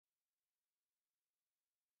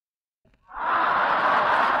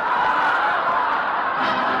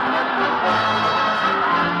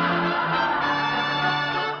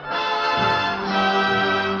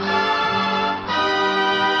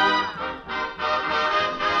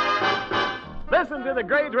listen to the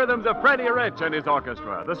great rhythms of Freddie Rich and his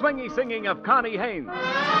orchestra, the swingy singing of Connie Haynes,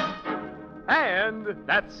 and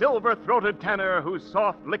that silver-throated tenor whose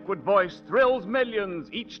soft, liquid voice thrills millions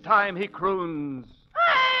each time he croons.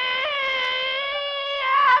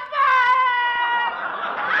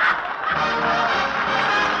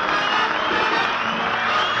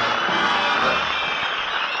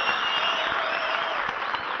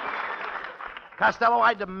 Costello,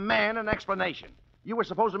 I demand an explanation. You were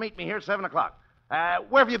supposed to meet me here at 7 o'clock.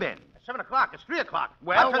 Where have you been? 7 o'clock. It's 3 o'clock.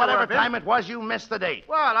 Well, whatever time it was, you missed the date.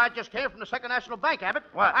 Well, I just came from the Second National Bank, Abbott.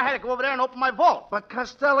 What? I had to go over there and open my vault. But,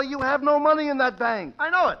 Costello, you have no money in that bank. I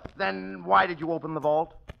know it. Then why did you open the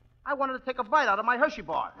vault? I wanted to take a bite out of my Hershey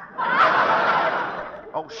bar.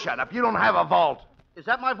 Oh, shut up. You don't have a vault. Is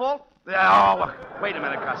that my vault? Oh, wait a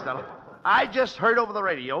minute, Costello. I just heard over the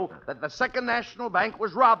radio that the Second National Bank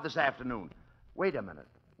was robbed this afternoon. Wait a minute.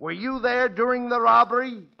 Were you there during the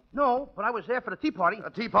robbery? No, but I was there for the tea party. A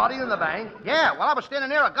tea party in the bank? Yeah, while I was standing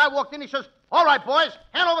there, a guy walked in. He says, "All right, boys,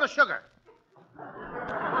 hand over the sugar."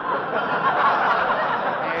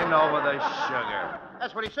 Hand over the sugar.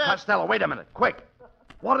 That's what he said. Costello, wait a minute. Quick.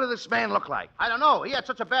 What did this man look like? I don't know. He had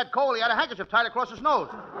such a bad cold, he had a handkerchief tied across his nose.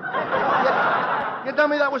 You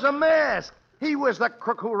dummy, that was a mask. He was the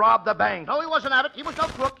crook who robbed the bank. No, he wasn't, Abbott. He was no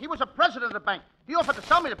crook. He was a president of the bank. He offered to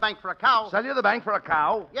sell me the bank for a cow. Sell you the bank for a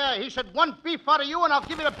cow? Yeah, he said, "One beef out of you and I'll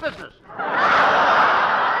give you the business."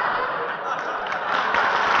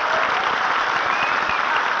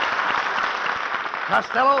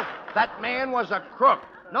 Costello, that man was a crook.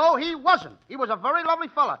 No, he wasn't. He was a very lovely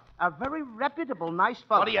fella. A very reputable, nice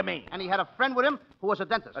fella. What do you mean? And he had a friend with him who was a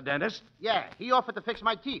dentist. A dentist? Yeah, he offered to fix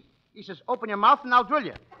my teeth. He says, "Open your mouth and I'll drill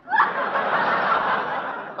you."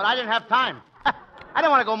 But I didn't have time. I didn't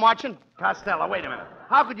want to go marching. Costello, wait a minute.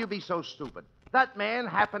 How could you be so stupid? That man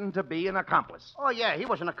happened to be an accomplice. Oh, yeah, he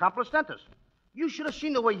was an accomplished dentist. You should have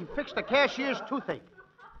seen the way he fixed the cashier's toothache.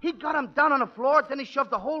 He got him down on the floor, then he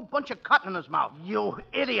shoved a whole bunch of cotton in his mouth. You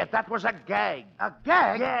idiot. That was a gag. A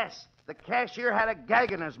gag? Yes. The cashier had a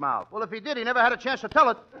gag in his mouth. Well, if he did, he never had a chance to tell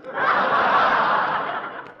it.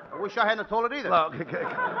 I wish I hadn't told it either. Look,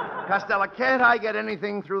 Costello, can't I get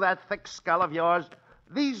anything through that thick skull of yours?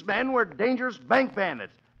 These men were dangerous bank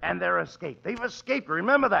bandits, and they're escaped. They've escaped,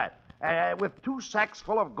 remember that, with 2 sacks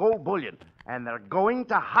full of gold bullion, and they're going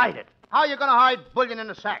to hide it. How are you going to hide bullion in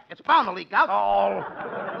a sack? It's bound to leak out. Oh,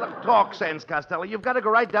 look, talk sense, Costello. You've got to go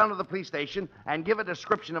right down to the police station and give a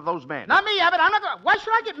description of those men. Not me, Abbott. I'm not going to... Why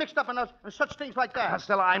should I get mixed up in such things like that?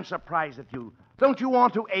 Costello, I'm surprised at you. Don't you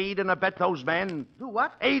want to aid and abet those men? Do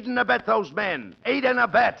what? Aid and abet those men. Aid and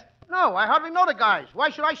abet. No, I hardly know the guys. Why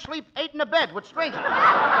should I sleep 8 in a bed with strangers?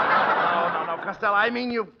 No, Costello. I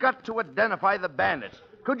mean, you've got to identify the bandits.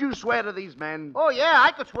 Could you swear to these men? Oh, yeah,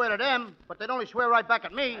 I could swear to them, but they'd only swear right back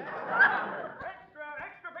at me.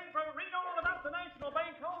 Extra paper, read all about the National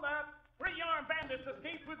Bank holdup. 3 armed bandits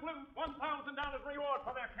escaped with loot. $1,000 reward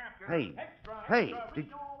for their capture. Hey,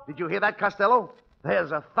 did you hear that, Costello?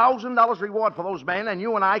 There's $1,000 reward for those men, and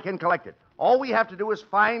you and I can collect it. All we have to do is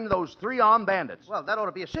find those 3 armed bandits. Well, that ought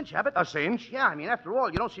to be a cinch, Abbott. A cinch? Yeah, I mean, after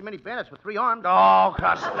all, you don't see many bandits with 3 arms. Oh,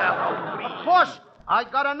 Costello, please. Of course. I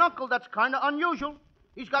got an uncle that's kind of unusual.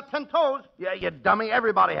 He's got 10 toes. Yeah, you dummy.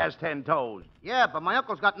 Everybody has 10 toes. Yeah, but my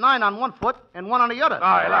uncle's got 9 on one foot and 1 on the other. All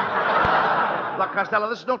right, look, Costello,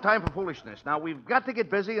 this is no time for foolishness. Now, we've got to get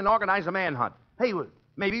busy and organize a manhunt. Hey,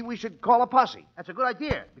 maybe we should call a posse. That's a good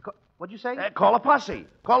idea. Because, what'd you say? Call a posse.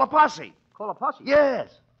 Call a posse. Call a posse?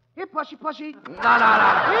 Yes. Here, posse. No. Here,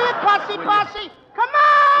 posse. Come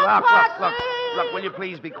on, posse. Look, will you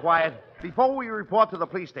please be quiet? Before we report to the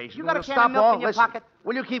police station, You got a we'll can stop of milk off. in your Listen. pocket?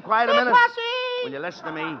 Will you keep quiet a Here, minute? posse. Will you listen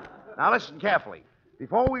to me? Now, listen carefully.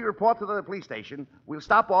 Before we report to the police station, we'll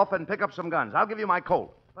stop off and pick up some guns. I'll give you my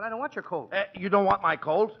Colt. But I don't want your coat. You don't want my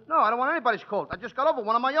Colt? No, I don't want anybody's coat. I just got over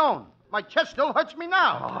one of my own. My chest still hurts me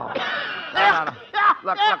now.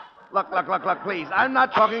 Look, please. I'm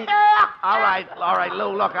not talking... All right,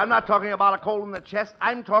 Lou, look, I'm not talking about a Colt in the chest.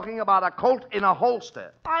 I'm talking about a Colt in a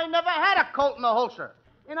holster. I never had a coat in a holster.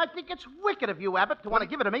 And I think it's wicked of you, Abbott, to want to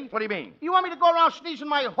give it to me. What do you mean? You want me to go around sneezing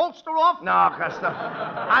my holster off? No, Costello.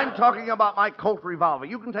 I'm talking about my Colt revolver.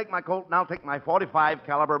 You can take my Colt, and I'll take my .45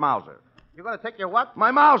 caliber Mauser. You're going to take your what?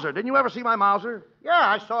 My Mauser. Didn't you ever see my Mauser? Yeah,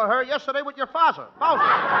 I saw her yesterday with your father.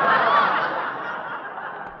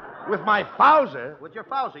 With my Fauser? With your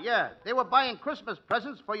Fauser, yeah. They were buying Christmas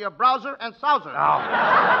presents for your browser and Sauser. Oh.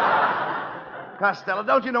 Costello,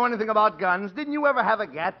 don't you know anything about guns? Didn't you ever have a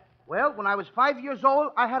gat? Well, when I was 5 years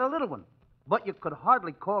old, I had a little one. But you could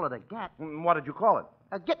hardly call it a gat. What did you call it?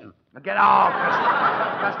 A gitten.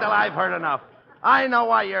 Costello, I've heard enough. I know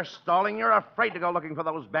why you're stalling. You're afraid to go looking for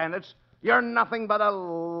those bandits. You're nothing but a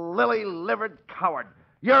lily-livered coward.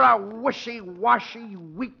 You're a wishy-washy,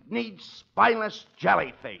 weak-kneed, spineless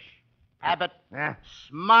jellyfish. Abbott, Eh?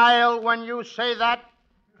 smile when you say that.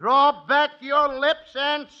 Draw back your lips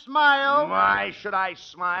and smile. Why should I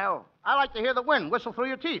smile? I like to hear the wind whistle through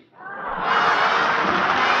your teeth.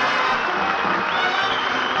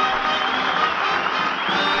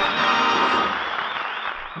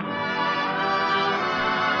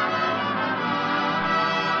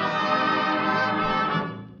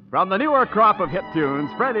 From the newer crop of hit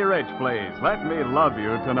tunes, Freddie Rich plays Let Me Love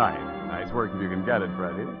You Tonight. Nice work if you can get it,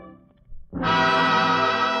 Freddie.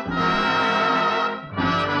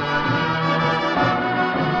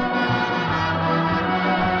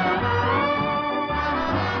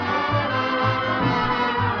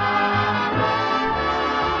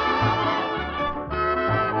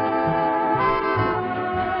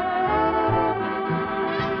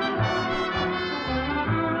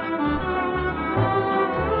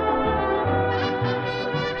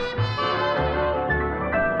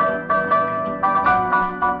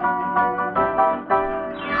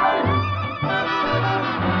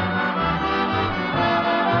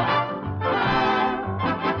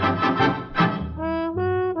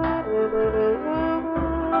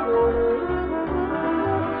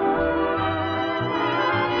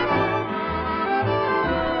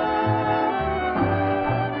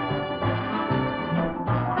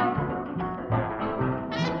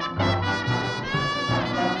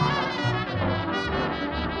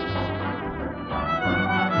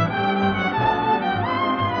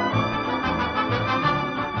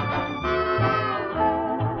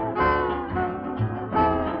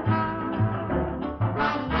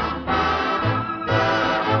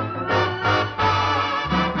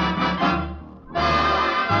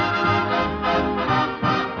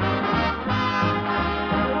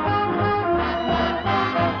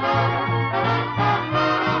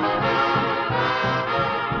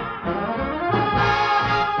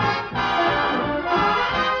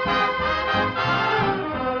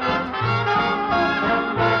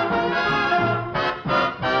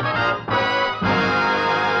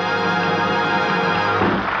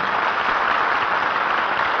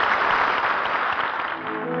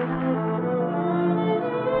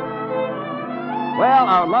 Well,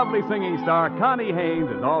 our lovely singing star, Connie Haynes,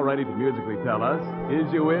 is all ready to musically tell us,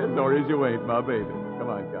 is you is or is you ain't my baby? Come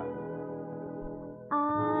on, Connie.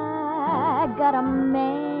 I got a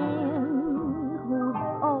man who's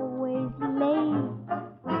always late.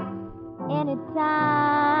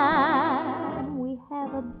 Anytime we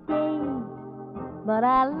have a date, but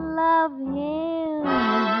I love him.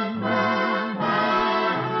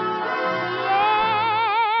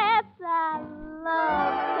 Yes, I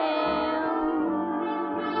love him.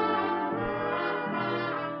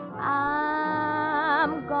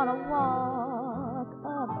 I'm gonna walk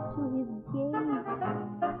up to his gate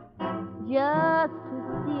just to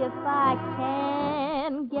see if I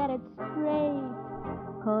can get it straight,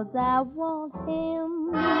 'cause I want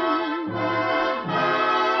him.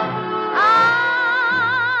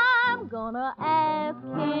 I'm gonna ask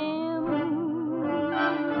him,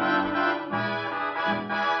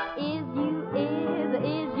 is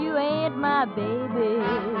you ain't my baby?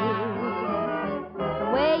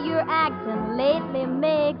 The way you're acting lately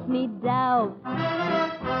makes me doubt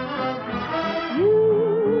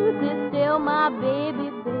you is still my baby,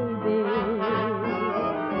 baby.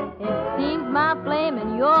 It seems my flame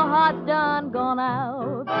in your heart's done gone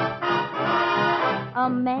out. A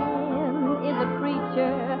man is a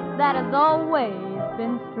creature that has always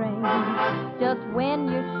been strange. Just when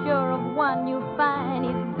you're sure of one, you find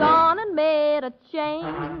he's gone and made a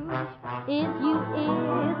change. Is you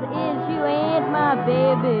ain't my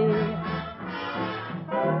baby.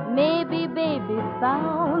 Maybe baby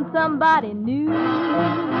found somebody new.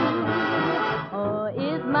 Or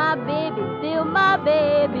is my baby still my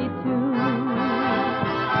baby too?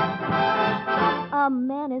 A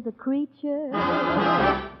man is a creature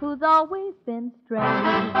who's always been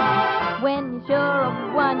strange. When you're sure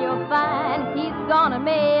of one, you'll find he's gone and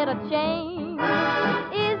made a change.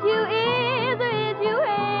 Is you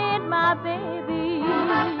ain't my baby?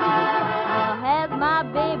 Or has my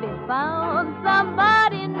baby found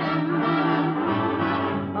somebody new?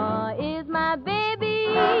 Or is my baby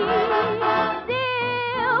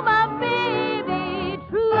still my baby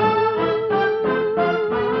true?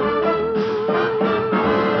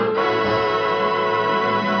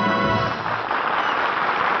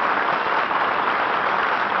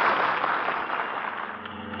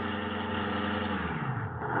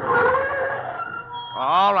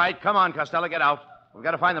 All right, come on, Costello, get out. We've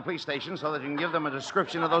got to find the police station so that you can give them a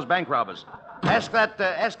description of those bank robbers. Ask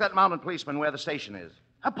that mounted policeman where the station is.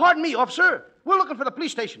 Pardon me, officer. We're looking for the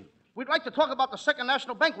police station. We'd like to talk about the Second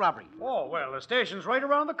National Bank robbery. Oh, well, the station's right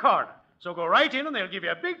around the corner. So go right in and they'll give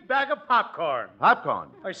you a big bag of popcorn. Popcorn?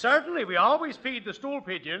 Why, certainly. We always feed the stool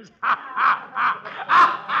pigeons.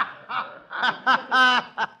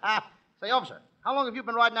 Say, officer, how long have you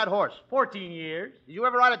been riding that horse? 14 years. Did you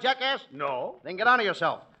ever ride a jackass? No. Then get onto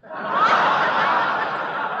yourself.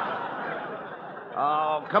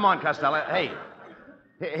 Oh, come on, Costello. Hey,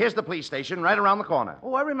 here's the police station right around the corner.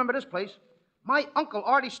 Oh, I remember this place. My uncle,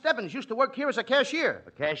 Artie Stebbins, used to work here as a cashier.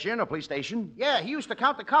 A cashier in a police station? Yeah, he used to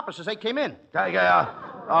count the coppers as they came in.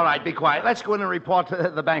 All right, be quiet. Let's go in and report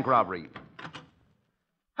the bank robbery.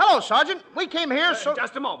 Hello, Sergeant. We came here so...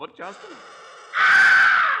 Just a moment, Justin.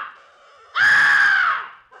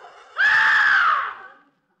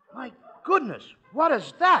 My goodness, what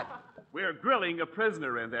is that? We're grilling a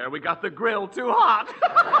prisoner in there. We got the grill too hot.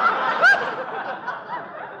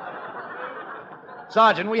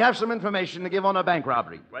 Sergeant, we have some information to give on a bank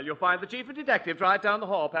robbery. Well, you'll find the chief of detectives right down the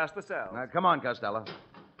hall past the cell. Now, come on, Costello.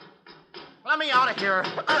 Let me out of here.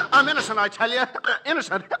 I'm innocent, I tell you.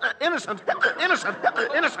 Innocent.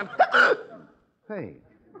 Hey,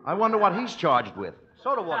 I wonder what he's charged with.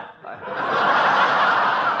 Soda water.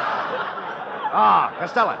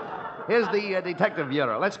 Costello, here's the detective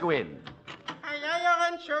bureau. Let's go in.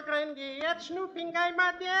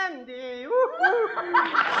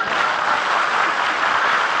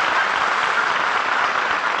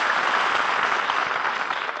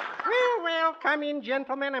 Well, come in,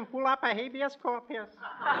 gentlemen, and pull up a habeas corpus.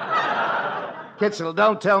 Kitzel,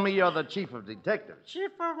 don't tell me you're the chief of detectives.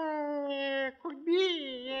 Chief of... could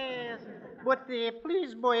be, yes. But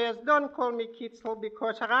please, boys, don't call me Kitzel,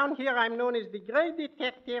 because around here I'm known as the great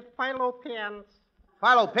detective Philo Pants.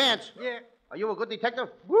 Philo Pants? Yeah. Are you a good detective?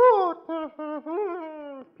 Good.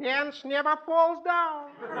 Pants never falls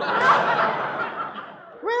down.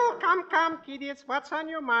 Well, come, kiddies. What's on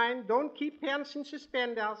your mind? Don't keep pants in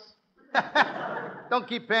suspenders. Don't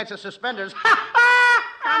keep pants in suspenders.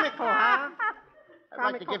 Comical, huh?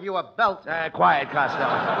 I'd like to give you a belt. Quiet,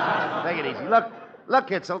 Costello. Take it easy. Look,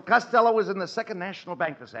 Kitzel, Costello was in the Second National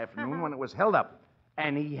Bank this afternoon when it was held up.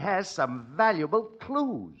 And he has some valuable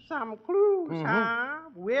clues. Some clues, huh?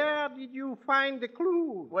 Where did you find the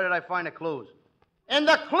clues? Where did I find the clues? In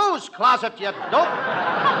the clues closet, you dope.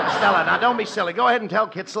 Costello, now don't be silly. Go ahead and tell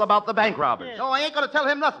Kitzel about the bank robbers. No, I ain't going to tell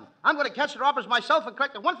him nothing. I'm going to catch the robbers myself and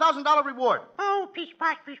collect the $1,000 reward. Oh,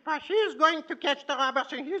 pish-posh. He's going to catch the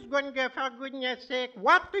robbers, and he's going to go, for goodness sake.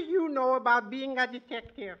 What do you know about being a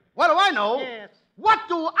detective? What do I know? Yes. What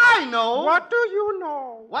do I know? What do you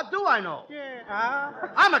know? What do I know? Yeah,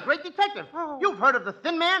 I'm a great detective. Oh. You've heard of the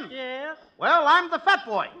Thin Man? Yes. Well, I'm the Fat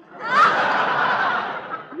Boy.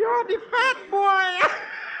 You're the fat boy.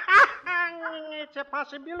 It's a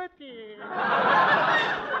possibility.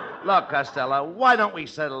 Look, Costello, why don't we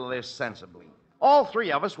settle this sensibly? All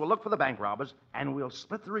three of us will look for the bank robbers, and we'll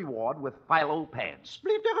split the reward with Philo Pants.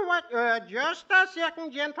 Split the what? Just a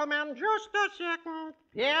second, gentlemen. Just a second.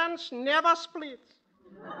 Pants never splits.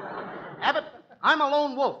 Abbott, I'm a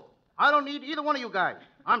lone wolf. I don't need either one of you guys.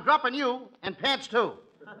 I'm dropping you and Pants, too.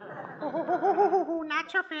 Oh, not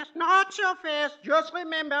so fast. Not so fast. Just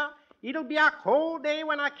remember, it'll be a cold day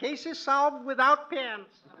when our case is solved without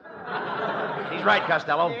Pants. He's right,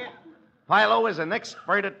 Costello. Yeah. Philo is an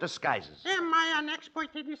expert at disguises. Am I an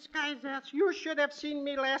expert at disguises? You should have seen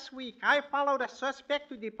me last week. I followed a suspect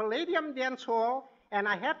to the Palladium dance hall, and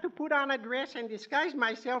I had to put on a dress and disguise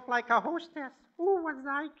myself like a hostess. Oh, was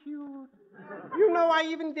I cute. You know, I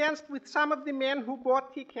even danced with some of the men who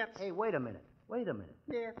bought tickets. Hey, wait a minute.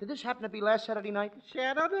 Yeah. Did this happen to be last Saturday night?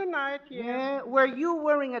 Saturday night, yeah. Were you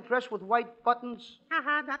wearing a dress with white buttons?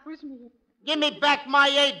 That was me. Give me back my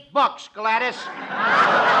 $8, Gladys.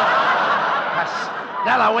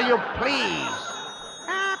 Costello, will you please?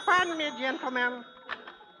 Pardon me, gentlemen.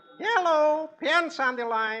 Hello, Pants on the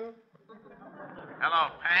line.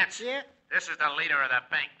 Hello, Pants. Yeah. This is the leader of the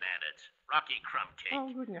bank bandits, Rocky Crumbcake.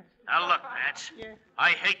 Oh, goodness. Now, look, Pants. Yeah.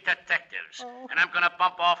 I hate detectives, Oh. and I'm going to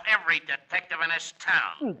bump off every detective in this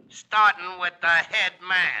town, starting with the head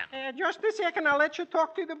man. Just a second, I'll let you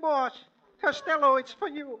talk to the boss. Costello, it's for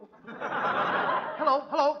you.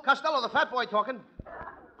 Hello, Costello, the Fat Boy talking.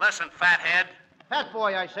 Listen, fathead. Fat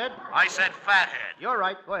Boy, I said. I said fathead. You're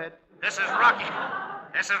right, go ahead. This is Rocky.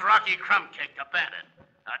 This is Rocky Crumbcake, the bandit.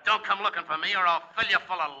 Now, don't come looking for me, or I'll fill you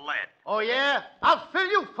full of lead. Oh, yeah? I'll fill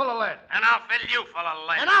you full of lead. And I'll fill you full of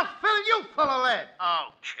lead. And I'll fill you full of lead.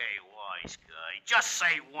 Okay, wise guy. Just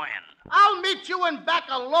say when. I'll meet you in back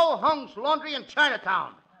of Low Hung's Laundry in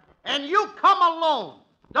Chinatown. And you come alone.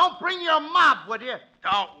 Don't bring your mob with you.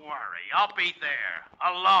 Don't worry. I'll be there.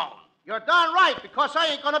 Alone. You're darn right, because I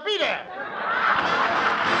ain't gonna be there.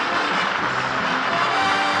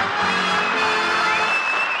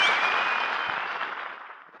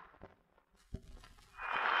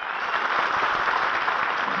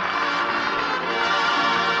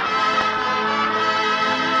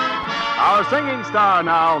 Our singing star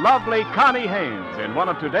now, lovely Connie Haynes, in one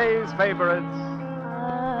of today's favorites.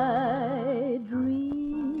 I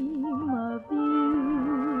dream of you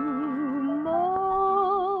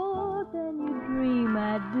more than you dream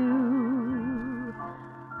I do.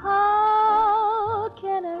 How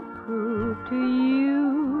can I prove to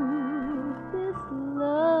you this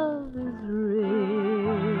love is real?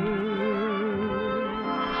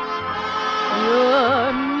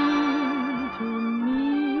 You're mean to me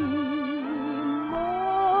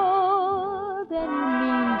more than you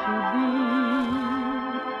mean to be.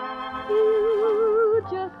 You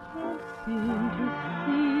just can't seem to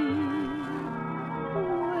see the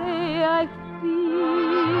way I feel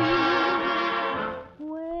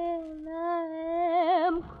when I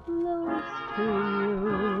am close to you.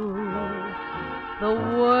 The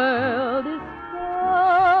world is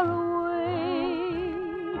far away.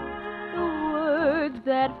 The words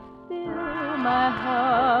that fill my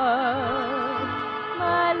heart,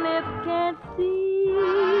 my lips can't seem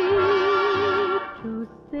to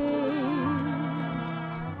say.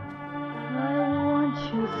 I want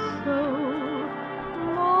you so,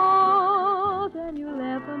 more than you'll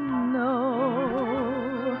ever know,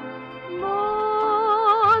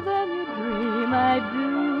 more than you dream I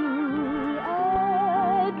do.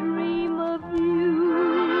 I dream of you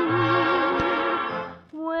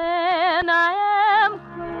when I am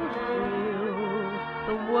close to you.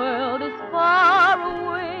 The world is far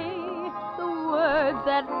away. The words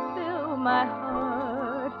that fill my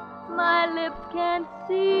heart, my lips can't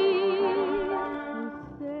seem to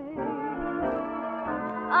say.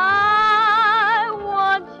 I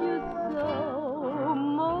want you so,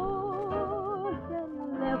 more than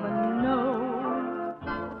you'll ever know,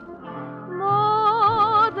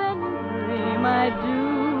 more than you dream I do.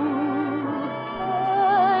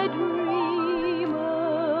 I dream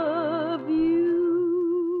of you.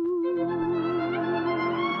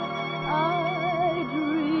 I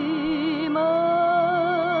dream of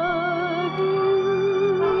you.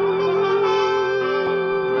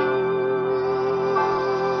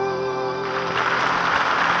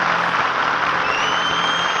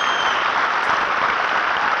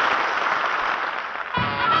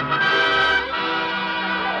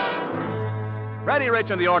 Freddie Rich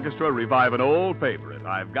and the orchestra revive an old favorite,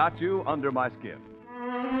 I've Got You Under My Skin.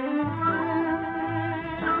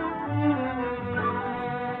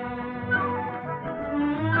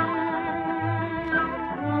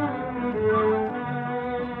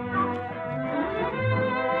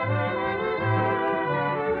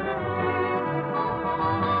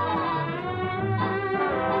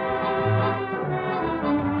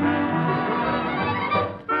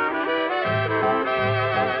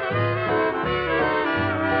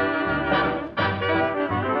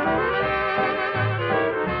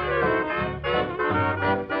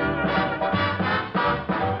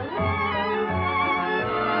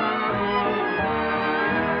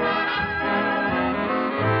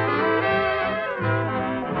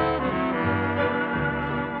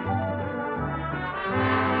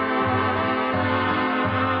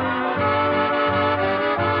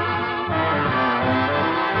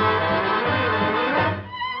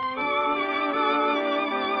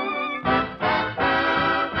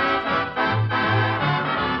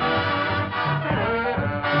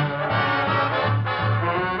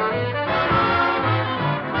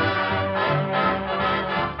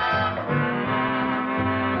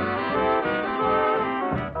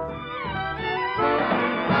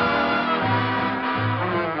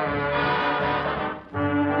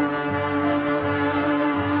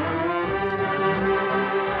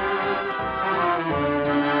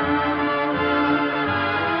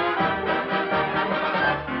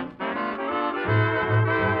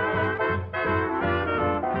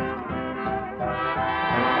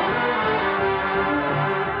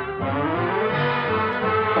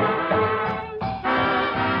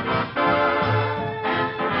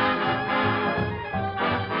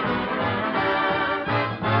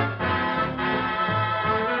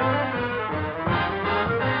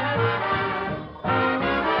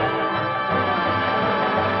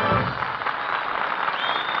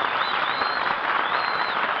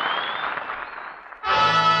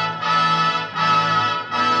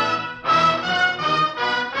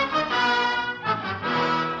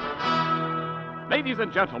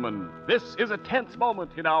 and gentlemen, this is a tense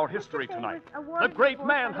moment in our history tonight. The great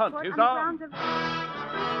manhunt is on.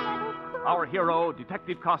 Our hero,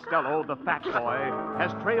 Detective Costello, the fat boy,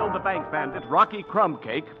 has trailed the bank bandit Rocky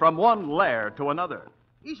Crumbcake from one lair to another.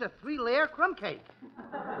 He's a 3-layer crumb cake.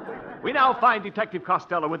 We now find Detective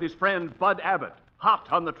Costello with his friend Bud Abbott, hot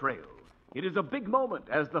on the trail. It is a big moment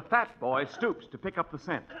as the fat boy stoops to pick up the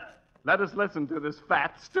scent. Let us listen to this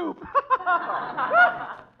fat stoop.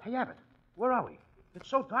 Hey, Abbott, where are we? It's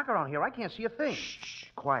so dark around here, I can't see a thing. Shh,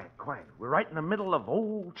 quiet. We're right in the middle of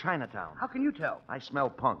old Chinatown. How can you tell? I smell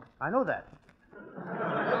punk. I know that.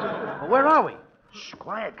 Well, where are we? Shh,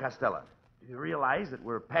 quiet, Costello. Do you realize that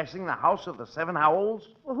we're passing the house of the 7 Howells?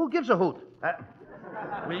 Well, who gives a hoot?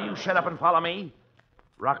 Will you shut up and follow me?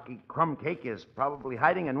 Rocky Crumbcake is probably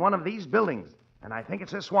hiding in one of these buildings, and I think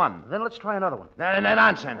it's this one. Then let's try another one.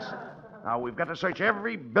 Nonsense. Now, we've got to search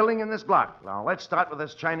every building in this block. Now, let's start with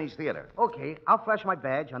this Chinese theater. Okay, I'll flash my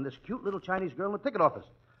badge on this cute little Chinese girl in the ticket office.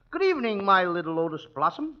 Good evening, my little Lotus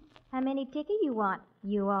Blossom. How many ticket you want?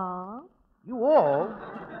 You all? You all?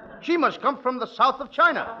 She must come from the south of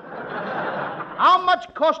China. How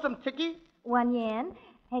much cost 'em, ticket? 1 yen.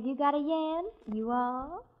 Have you got a yen? You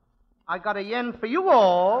all? I got a yen for you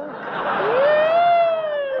all. All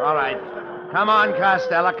right. Come on,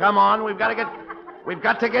 Costello. Come on. We've got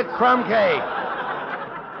to get Crumbcake.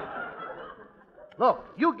 Look,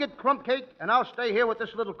 you get crumb cake, and I'll stay here with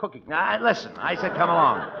this little cookie. Now, listen. I said come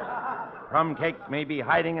along. Crumbcake may be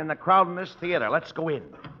hiding in the crowd in this theater. Let's go in.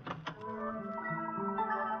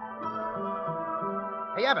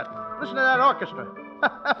 Hey, Abbott, listen to that orchestra.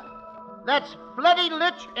 That's Fleddy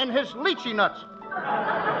Litch and his lychee nuts.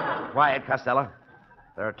 Quiet, Costello.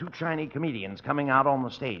 There are 2 Chinese comedians coming out on the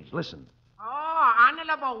stage. Listen. Oh,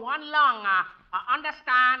 Honorable One Long,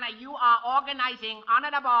 understand you are organizing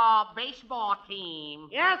Honorable baseball team.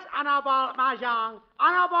 Yes, Honorable Mahjong.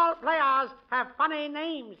 Honorable players have funny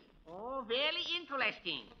names. Oh, very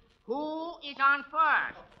interesting. Who is on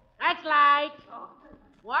first? That's like...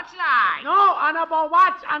 What's like? No, Honorable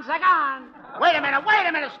Watch on second. Wait a minute.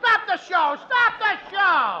 Stop the show. Oh,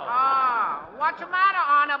 what's the matter,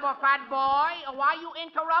 Honorable Fat Boy? Why you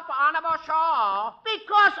interrupt Honorable Shaw?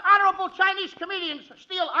 Because honorable Chinese comedians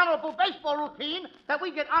steal honorable baseball routine that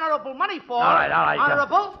we get honorable money for. All right.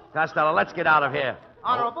 Honorable? Costello, let's get out of here.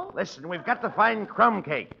 Honorable? Listen, we've got to find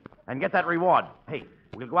Crumbcake and get that reward. Hey,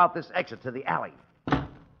 we'll go out this exit to the alley.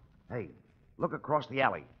 Hey, look across the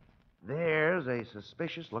alley. There's a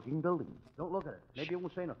suspicious-looking building. Don't look at it. Maybe it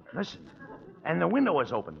won't say nothing. Listen. And the window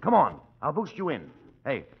is open. Come on. I'll boost you in.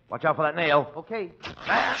 Hey, watch out for that nail. Okay.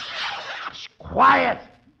 Shh, quiet.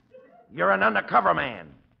 You're an undercover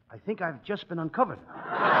man. I think I've just been uncovered.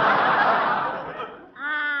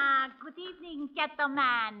 Good evening,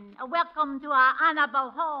 gentlemen. Welcome to our honorable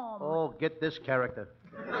home. Oh, get this character.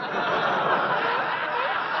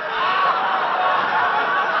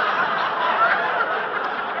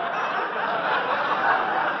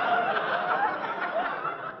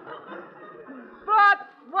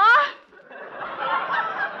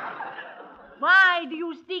 Why do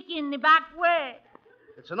you sneak in the back way?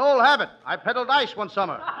 It's an old habit. I peddled ice one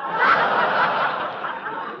summer.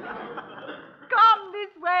 Come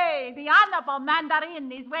this way. The honorable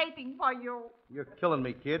Mandarin is waiting for you. You're killing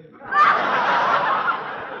me, kid.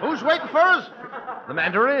 Who's waiting for us? The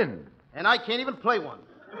Mandarin. And I can't even play one.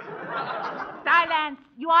 Silence.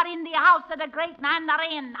 You are in the house of the great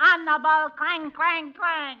Mandarin. Honorable Clang, Clang,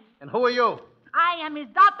 Clang. And who are you? I am his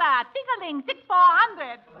daughter, Tinkling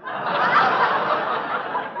 6400.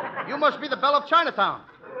 You must be the belle of Chinatown.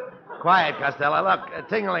 Quiet, Costello. Look,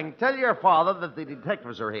 Tingling, tell your father that the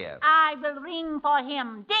detectives are here. I will ring for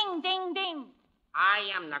him. Ding, ding, ding. I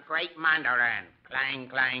am the great Mandarin. Clang,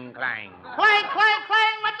 clang, clang. Clang, clang,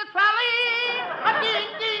 clang with the trolley. A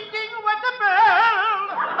ding, ding, ding with the bell.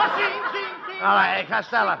 A sing, sing, sing. All right,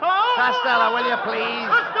 Costello. Costello, will you please?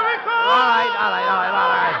 Costa Rica.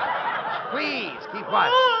 All right. Please, keep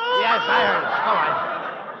quiet. Yes, I heard it.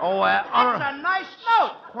 All right. Oh, It's a nice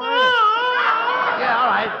note. Quiet. Yeah, all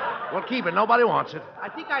right. We'll keep it. Nobody wants it. I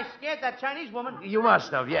think I scared that Chinese woman. You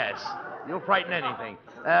must have, yes. You'll frighten anything.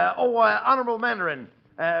 Honorable Mandarin,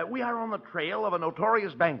 we are on the trail of a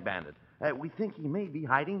notorious bank bandit. We think he may be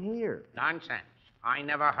hiding here. Nonsense. I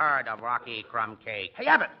never heard of Rocky Crumbcake. Hey,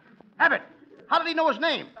 Abbott. How did he know his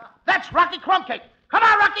name? That's Rocky Crumbcake. Come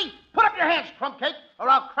on, Rocky. Put up your hands, Crumbcake, or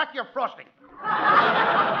I'll crack your frosting. Put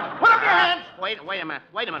up your hands. Wait a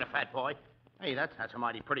minute, fat boy. Hey, that's a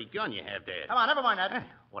mighty pretty gun you have there. Come on, never mind that.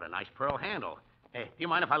 What a nice pearl handle. Hey, do you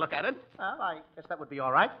mind if I look at it? Well, I guess that would be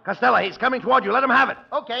all right. Costello, he's coming toward you. Let him have it.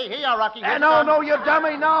 Okay, here you are, Rocky. No, you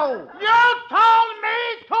dummy, no. You told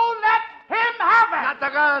me to let him have it. Not the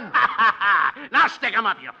gun. Now stick 'em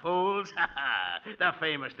up, you fools. The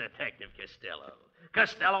famous detective Costello.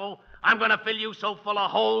 Costello, I'm going to fill you so full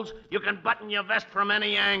of holes you can button your vest from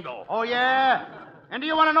any angle. Oh, yeah? And do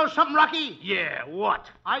you want to know something, Rocky? Yeah, what?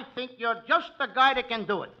 I think you're just the guy that can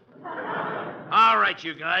do it. All right,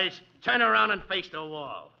 you guys. Turn around and face the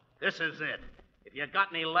wall. This is it. If you got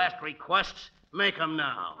any last requests, make 'em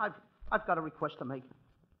now. I've got a request to make.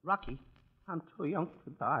 Rocky, I'm too young to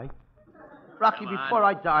die. Rocky, Come on. before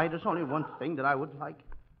I die, there's only one thing that I would like.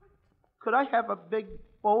 Could I have a big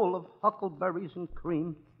bowl of huckleberries and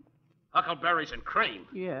cream? Huckleberries and cream?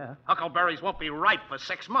 Yeah. Huckleberries won't be ripe for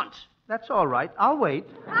 6 months. That's all right. I'll wait.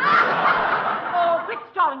 Oh, quit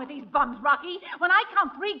stalling with these bums, Rocky. When I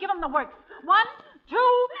count 3, give them the works. 1,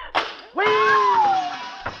 2...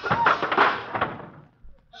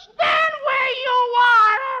 Stand where you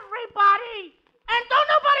are, everybody. And don't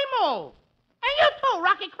nobody move. And you too,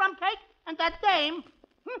 Rocky Crumbcake. And that dame.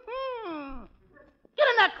 Get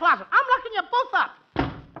in that closet. I'm locking you both up.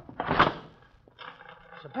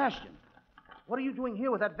 Sebastian, what are you doing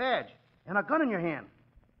here with that badge and a gun in your hand?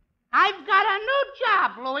 I've got a new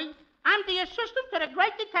job, Louie. I'm the assistant to the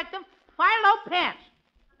great detective, Philo Pants.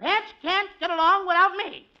 Pants can't get along without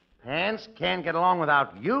me. Pants can't get along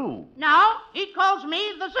without you. No, he calls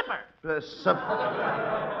me the zipper.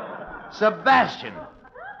 Sebastian,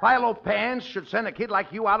 Philo Pants should send a kid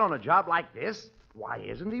like you out on a job like this. Why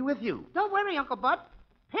isn't he with you? Don't worry, Uncle Bud.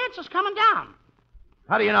 Pants is coming down.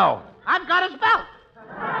 How do you know? I've got his belt.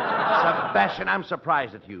 Sebastian, I'm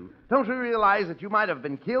surprised at you. Don't you realize that you might have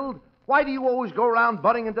been killed? Why do you always go around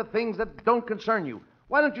butting into things that don't concern you?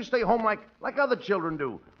 Why don't you stay home like other children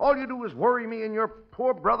do? All you do is worry me and your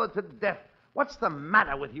poor brother to death. What's the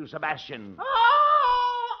matter with you, Sebastian?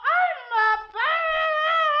 Oh, I'm a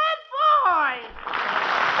bad boy.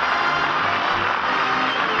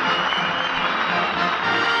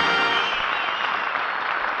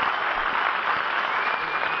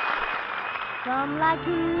 Some like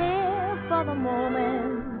to live for the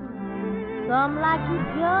moment, some like to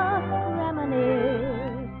just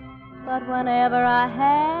reminisce. But whenever I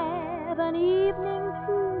have an evening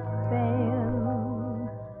to spend,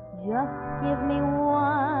 just give me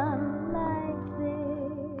one like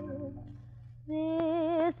this.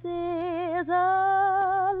 This is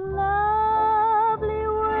a lovely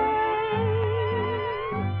way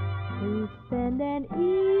to spend an evening.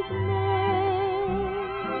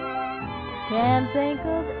 Can't think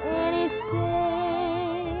of anything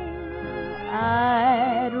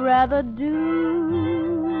I'd rather do.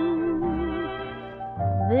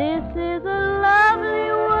 This is a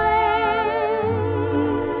lovely way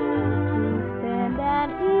to spend an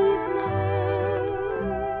evening.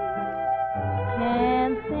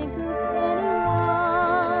 Can't think of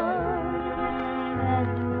anyone as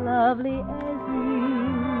lovely as you.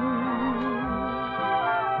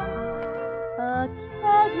 A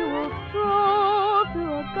casual stroll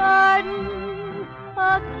through a garden, a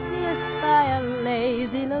kiss by a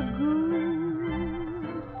lazy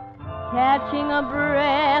lagoon, catching a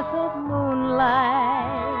breath of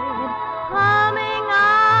moonlight, humming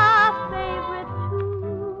our favorite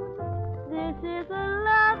tune. This is a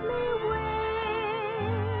lovely way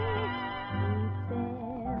to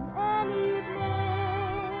spend an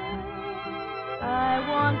evening. I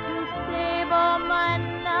want to save all my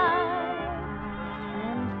nights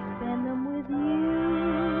and spend them with you.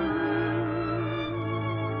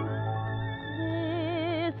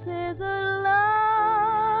 This is a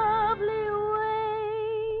lovely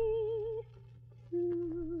way to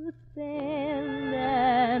spend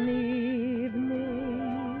an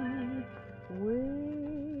evening with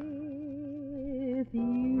you.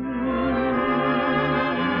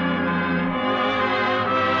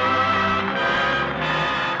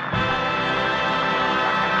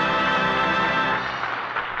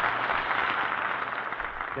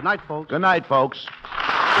 Good night, folks. Good night, folks.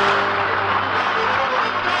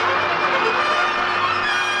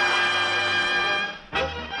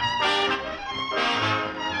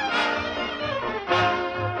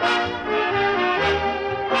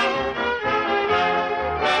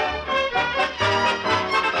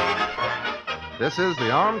 This is the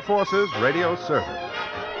Armed Forces Radio Service.